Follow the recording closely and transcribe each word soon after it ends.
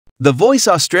The Voice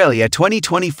Australia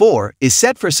 2024 is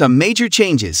set for some major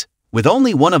changes, with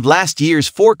only one of last year's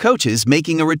 4 coaches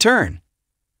making a return.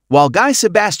 While Guy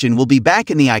Sebastian will be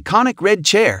back in the iconic red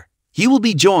chair, he will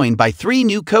be joined by 3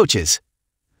 new coaches.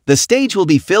 The stage will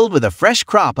be filled with a fresh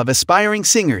crop of aspiring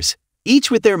singers,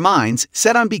 each with their minds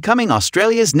set on becoming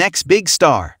Australia's next big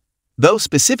star. Though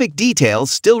specific details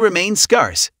still remain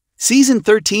scarce, Season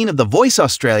 13 of The Voice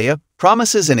Australia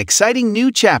promises an exciting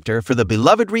new chapter for the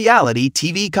beloved reality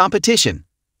TV competition.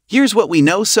 Here's what we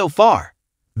know so far.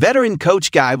 Veteran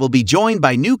coach Guy will be joined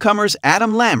by newcomers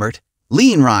Adam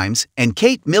Levine and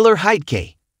Kate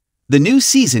Miller-Heidke. The new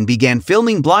season began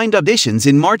filming blind auditions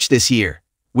in March this year,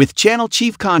 with Channel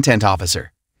Chief Content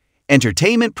Officer,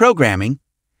 Entertainment Programming,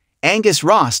 Angus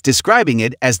Ross describing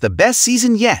it as the best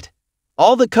season yet.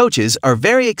 All the coaches are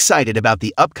very excited about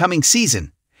the upcoming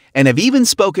season, and have even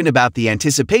spoken about the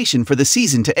anticipation for the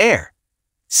season to air.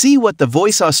 See what the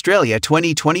Voice Australia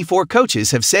 2024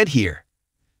 coaches have said here.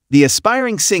 The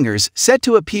aspiring singers set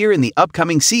to appear in the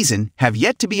upcoming season have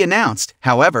yet to be announced.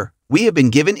 However, we have been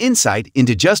given insight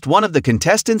into just one of the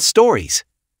contestants' stories.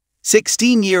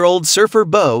 16-year-old surfer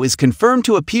Beau is confirmed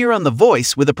to appear on The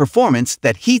Voice with a performance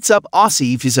that heats up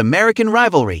Aussie's American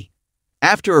rivalry.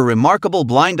 After a remarkable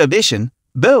blind audition,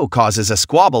 Beau causes a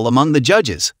squabble among the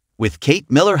judges, with Kate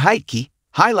Miller-Heidke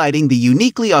highlighting the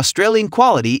uniquely Australian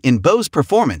quality in Beau's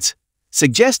performance,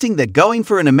 suggesting that going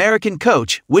for an American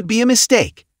coach would be a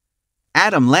mistake.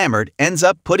 Adam Levine ends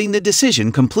up putting the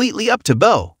decision completely up to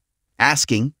Beau,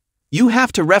 asking, "You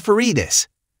have to referee this."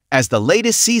 As the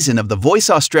latest season of The Voice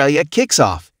Australia kicks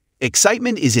off,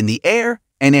 excitement is in the air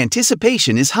and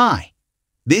anticipation is high.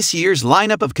 This year's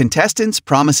lineup of contestants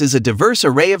promises a diverse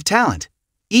array of talent,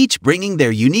 each bringing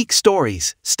their unique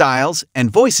stories, styles,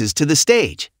 and voices to the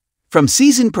stage. From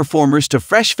seasoned performers to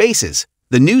fresh faces,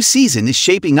 the new season is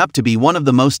shaping up to be one of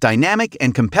the most dynamic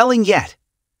and compelling yet.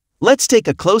 Let's take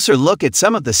a closer look at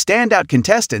some of the standout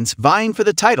contestants vying for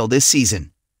the title this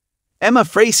season. Emma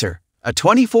Fraser, a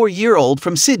 24-year-old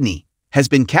from Sydney, has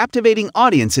been captivating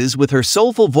audiences with her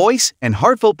soulful voice and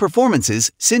heartfelt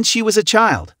performances since she was a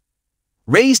child.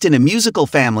 Raised in a musical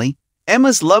family,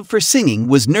 Emma's love for singing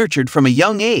was nurtured from a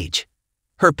young age.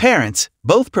 Her parents,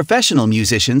 both professional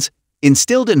musicians,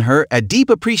 instilled in her a deep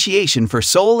appreciation for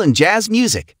soul and jazz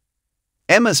music.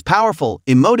 Emma's powerful,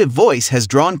 emotive voice has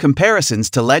drawn comparisons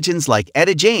to legends like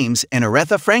Etta James and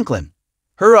Aretha Franklin.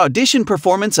 Her audition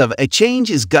performance of A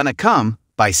Change Is Gonna Come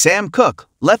by Sam Cooke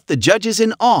left the judges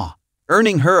in awe,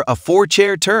 earning her a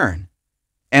 4-chair turn.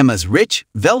 Emma's rich,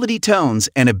 velvety tones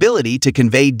and ability to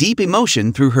convey deep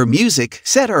emotion through her music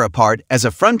set her apart as a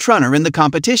frontrunner in the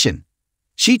competition.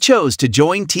 She chose to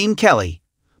join Team Kelly,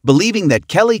 believing that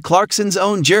Kelly Clarkson's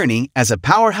own journey as a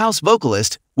powerhouse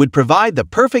vocalist would provide the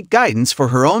perfect guidance for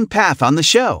her own path on the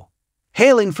show.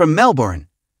 Hailing from Melbourne,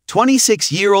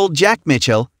 26-year-old Jack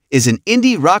Mitchell is an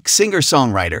indie rock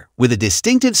singer-songwriter with a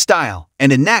distinctive style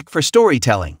and a knack for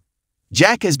storytelling.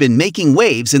 Jack has been making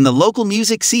waves in the local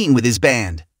music scene with his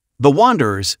band, The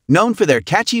Wanderers, known for their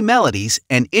catchy melodies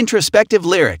and introspective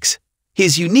lyrics.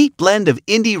 His unique blend of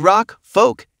indie rock,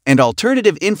 folk, and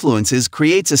alternative influences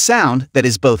creates a sound that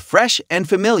is both fresh and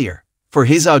familiar. For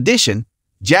his audition,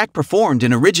 Jack performed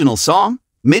an original song,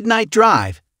 Midnight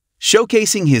Drive,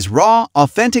 showcasing his raw,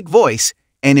 authentic voice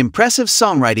and impressive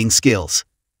songwriting skills.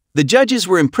 The judges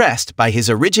were impressed by his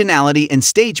originality and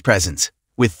stage presence,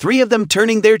 with 3 of them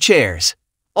turning their chairs.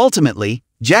 Ultimately,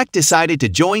 Jack decided to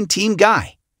join Team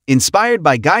Guy, inspired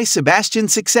by Guy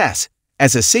Sebastian's success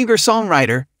as a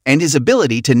singer-songwriter and his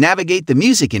ability to navigate the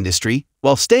music industry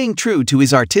while staying true to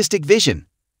his artistic vision.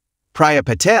 Priya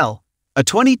Patel, a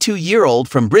 22-year-old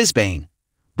from Brisbane,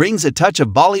 brings a touch of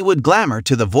Bollywood glamour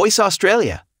to The Voice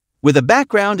Australia. With a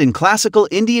background in classical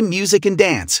Indian music and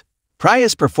dance,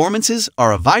 Priya's performances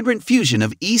are a vibrant fusion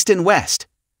of East and West.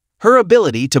 Her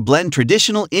ability to blend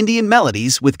traditional Indian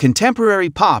melodies with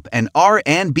contemporary pop and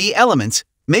R&B elements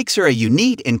makes her a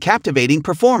unique and captivating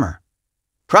performer.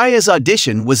 Priya's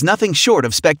audition was nothing short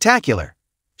of spectacular.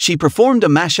 She performed a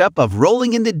mashup of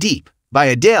Rolling in the Deep by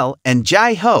Adele and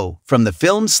Jai Ho from the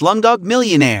film Slumdog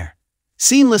Millionaire,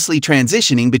 seamlessly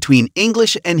transitioning between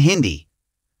English and Hindi.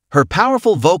 Her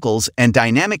powerful vocals and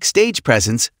dynamic stage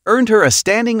presence earned her a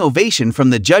standing ovation from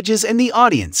the judges and the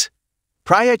audience.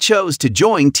 Priya chose to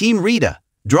join Team Rita,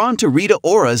 drawn to Rita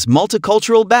Ora's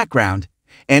multicultural background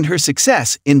and her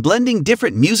success in blending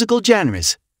different musical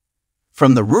genres.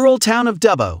 From the rural town of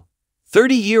Dubbo,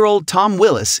 30-year-old Tom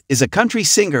Willis is a country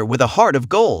singer with a heart of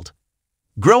gold.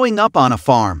 Growing up on a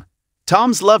farm,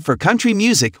 Tom's love for country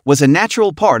music was a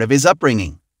natural part of his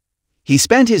upbringing. He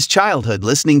spent his childhood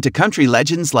listening to country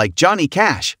legends like Johnny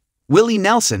Cash, Willie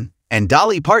Nelson, and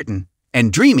Dolly Parton,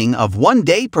 and dreaming of one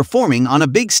day performing on a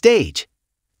big stage.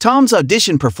 Tom's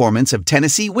audition performance of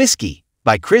Tennessee Whiskey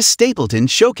by Chris Stapleton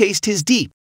showcased his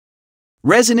deep,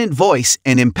 resonant voice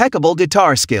and impeccable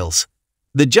guitar skills.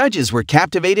 The judges were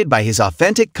captivated by his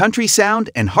authentic country sound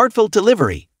and heartfelt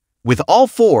delivery, with all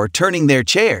four turning their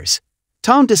chairs.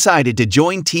 Tom decided to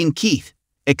join Team Keith,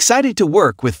 excited to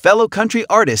work with fellow country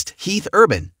artist Keith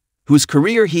Urban, whose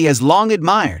career he has long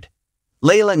admired.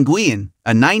 Layla Nguyen,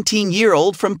 a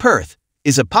 19-year-old from Perth,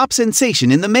 is a pop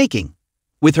sensation in the making.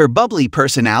 With her bubbly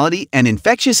personality and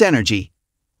infectious energy,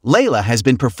 Layla has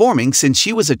been performing since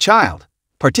she was a child,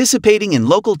 participating in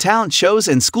local talent shows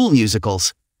and school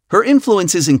musicals. Her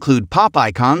influences include pop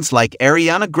icons like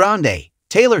Ariana Grande,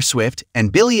 Taylor Swift,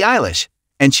 and Billie Eilish,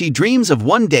 and she dreams of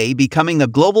one day becoming a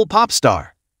global pop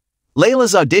star.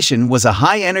 Layla's audition was a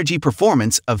high-energy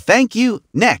performance of Thank You,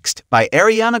 Next by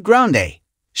Ariana Grande,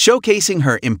 showcasing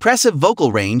her impressive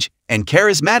vocal range and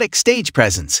charismatic stage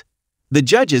presence. The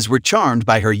judges were charmed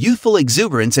by her youthful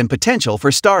exuberance and potential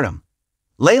for stardom.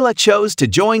 Layla chose to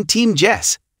join Team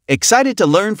Jess, excited to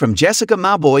learn from Jessica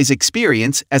Mauboy's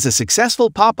experience as a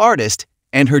successful pop artist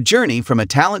and her journey from a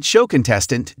talent show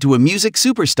contestant to a music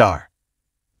superstar.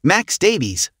 Max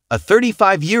Davies, a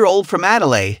 35-year-old from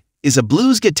Adelaide, is a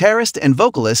blues guitarist and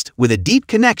vocalist with a deep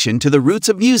connection to the roots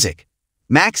of music.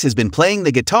 Max has been playing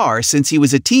the guitar since he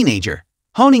was a teenager,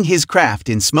 honing his craft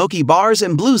in smoky bars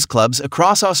and blues clubs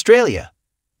across Australia.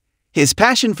 His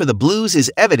passion for the blues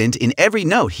is evident in every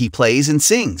note he plays and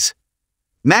sings.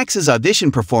 Max's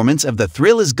audition performance of The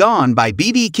Thrill Is Gone by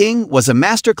B.B. King was a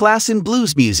masterclass in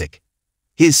blues music.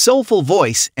 His soulful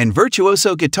voice and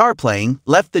virtuoso guitar playing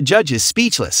left the judges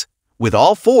speechless, with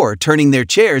all four turning their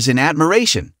chairs in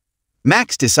admiration.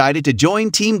 Max decided to join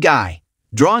Team Guy,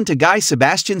 drawn to Guy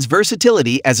Sebastian's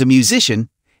versatility as a musician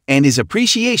and his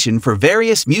appreciation for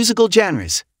various musical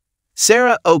genres.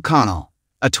 Sarah O'Connell,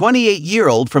 a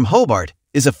 28-year-old from Hobart,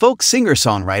 is a folk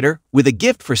singer-songwriter with a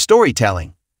gift for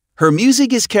storytelling. Her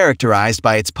music is characterized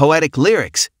by its poetic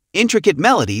lyrics, intricate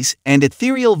melodies, and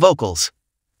ethereal vocals.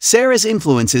 Sarah's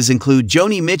influences include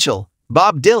Joni Mitchell,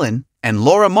 Bob Dylan, and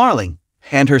Laura Marling,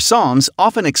 and her songs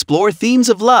often explore themes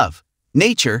of love,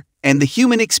 nature, and the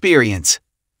human experience.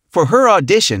 For her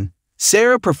audition,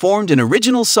 Sarah performed an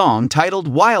original song titled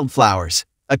Wildflowers,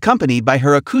 accompanied by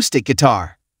her acoustic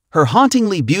guitar. Her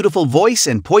hauntingly beautiful voice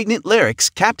and poignant lyrics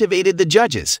captivated the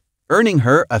judges, earning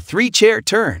her a three-chair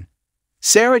turn.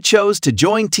 Sarah chose to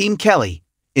join Team Kelly,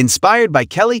 inspired by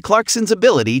Kelly Clarkson's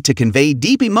ability to convey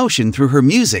deep emotion through her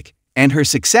music and her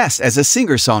success as a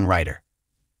singer-songwriter.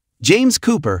 James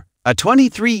Cooper, a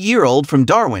 23-year-old from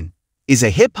Darwin, is a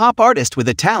hip-hop artist with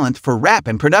a talent for rap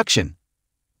and production.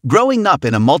 Growing up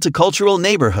in a multicultural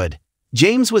neighborhood,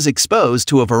 James was exposed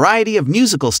to a variety of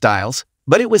musical styles,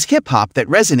 but it was hip-hop that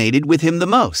resonated with him the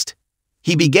most.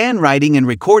 He began writing and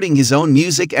recording his own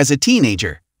music as a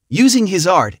teenager, using his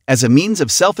art as a means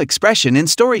of self-expression and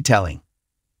storytelling.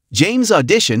 James'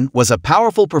 audition was a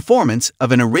powerful performance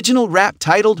of an original rap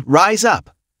titled Rise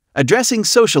Up, addressing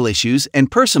social issues and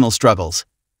personal struggles.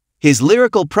 His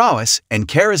lyrical prowess and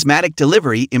charismatic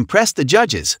delivery impressed the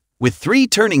judges, with three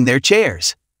turning their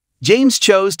chairs. James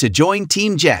chose to join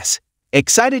Team Jess,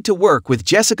 excited to work with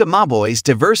Jessica Mauboy's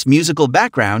diverse musical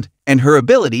background and her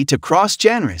ability to cross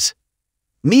genres.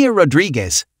 Mia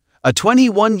Rodriguez, a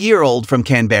 21-year-old from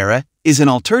Canberra, is an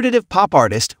alternative pop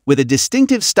artist with a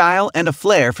distinctive style and a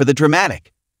flair for the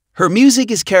dramatic. Her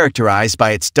music is characterized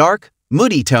by its dark,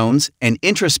 moody tones and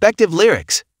introspective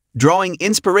lyrics, drawing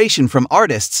inspiration from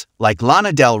artists like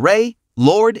Lana Del Rey,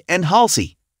 Lorde, and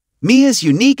Halsey. Mia's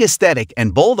unique aesthetic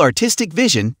and bold artistic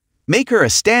vision make her a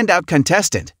standout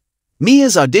contestant.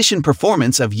 Mia's audition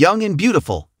performance of Young and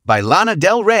Beautiful by Lana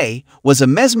Del Rey was a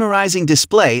mesmerizing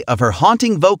display of her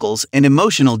haunting vocals and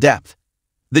emotional depth.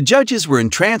 The judges were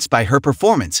entranced by her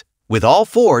performance, with all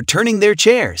four turning their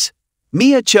chairs.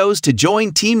 Mia chose to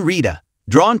join Team Rita,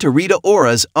 drawn to Rita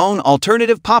Ora's own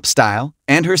alternative pop style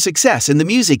and her success in the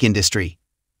music industry.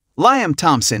 Liam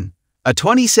Thompson, a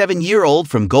 27-year-old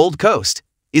from Gold Coast,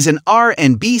 is an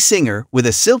R&B singer with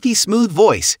a silky smooth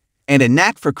voice and a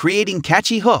knack for creating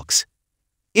catchy hooks.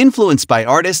 Influenced by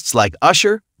artists like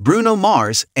Usher, Bruno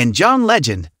Mars, and John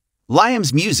Legend,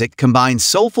 Liam's music combines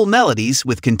soulful melodies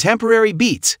with contemporary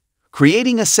beats,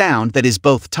 creating a sound that is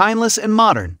both timeless and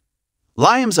modern.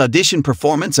 Liam's audition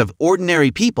performance of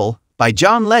Ordinary People by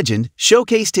John Legend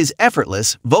showcased his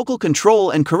effortless vocal control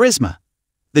and charisma.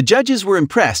 The judges were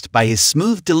impressed by his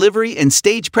smooth delivery and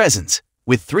stage presence,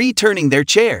 with three turning their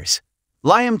chairs.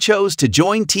 Liam chose to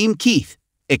join Team Keith,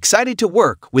 excited to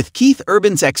work with Keith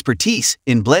Urban's expertise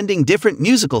in blending different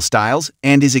musical styles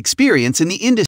and his experience in the industry.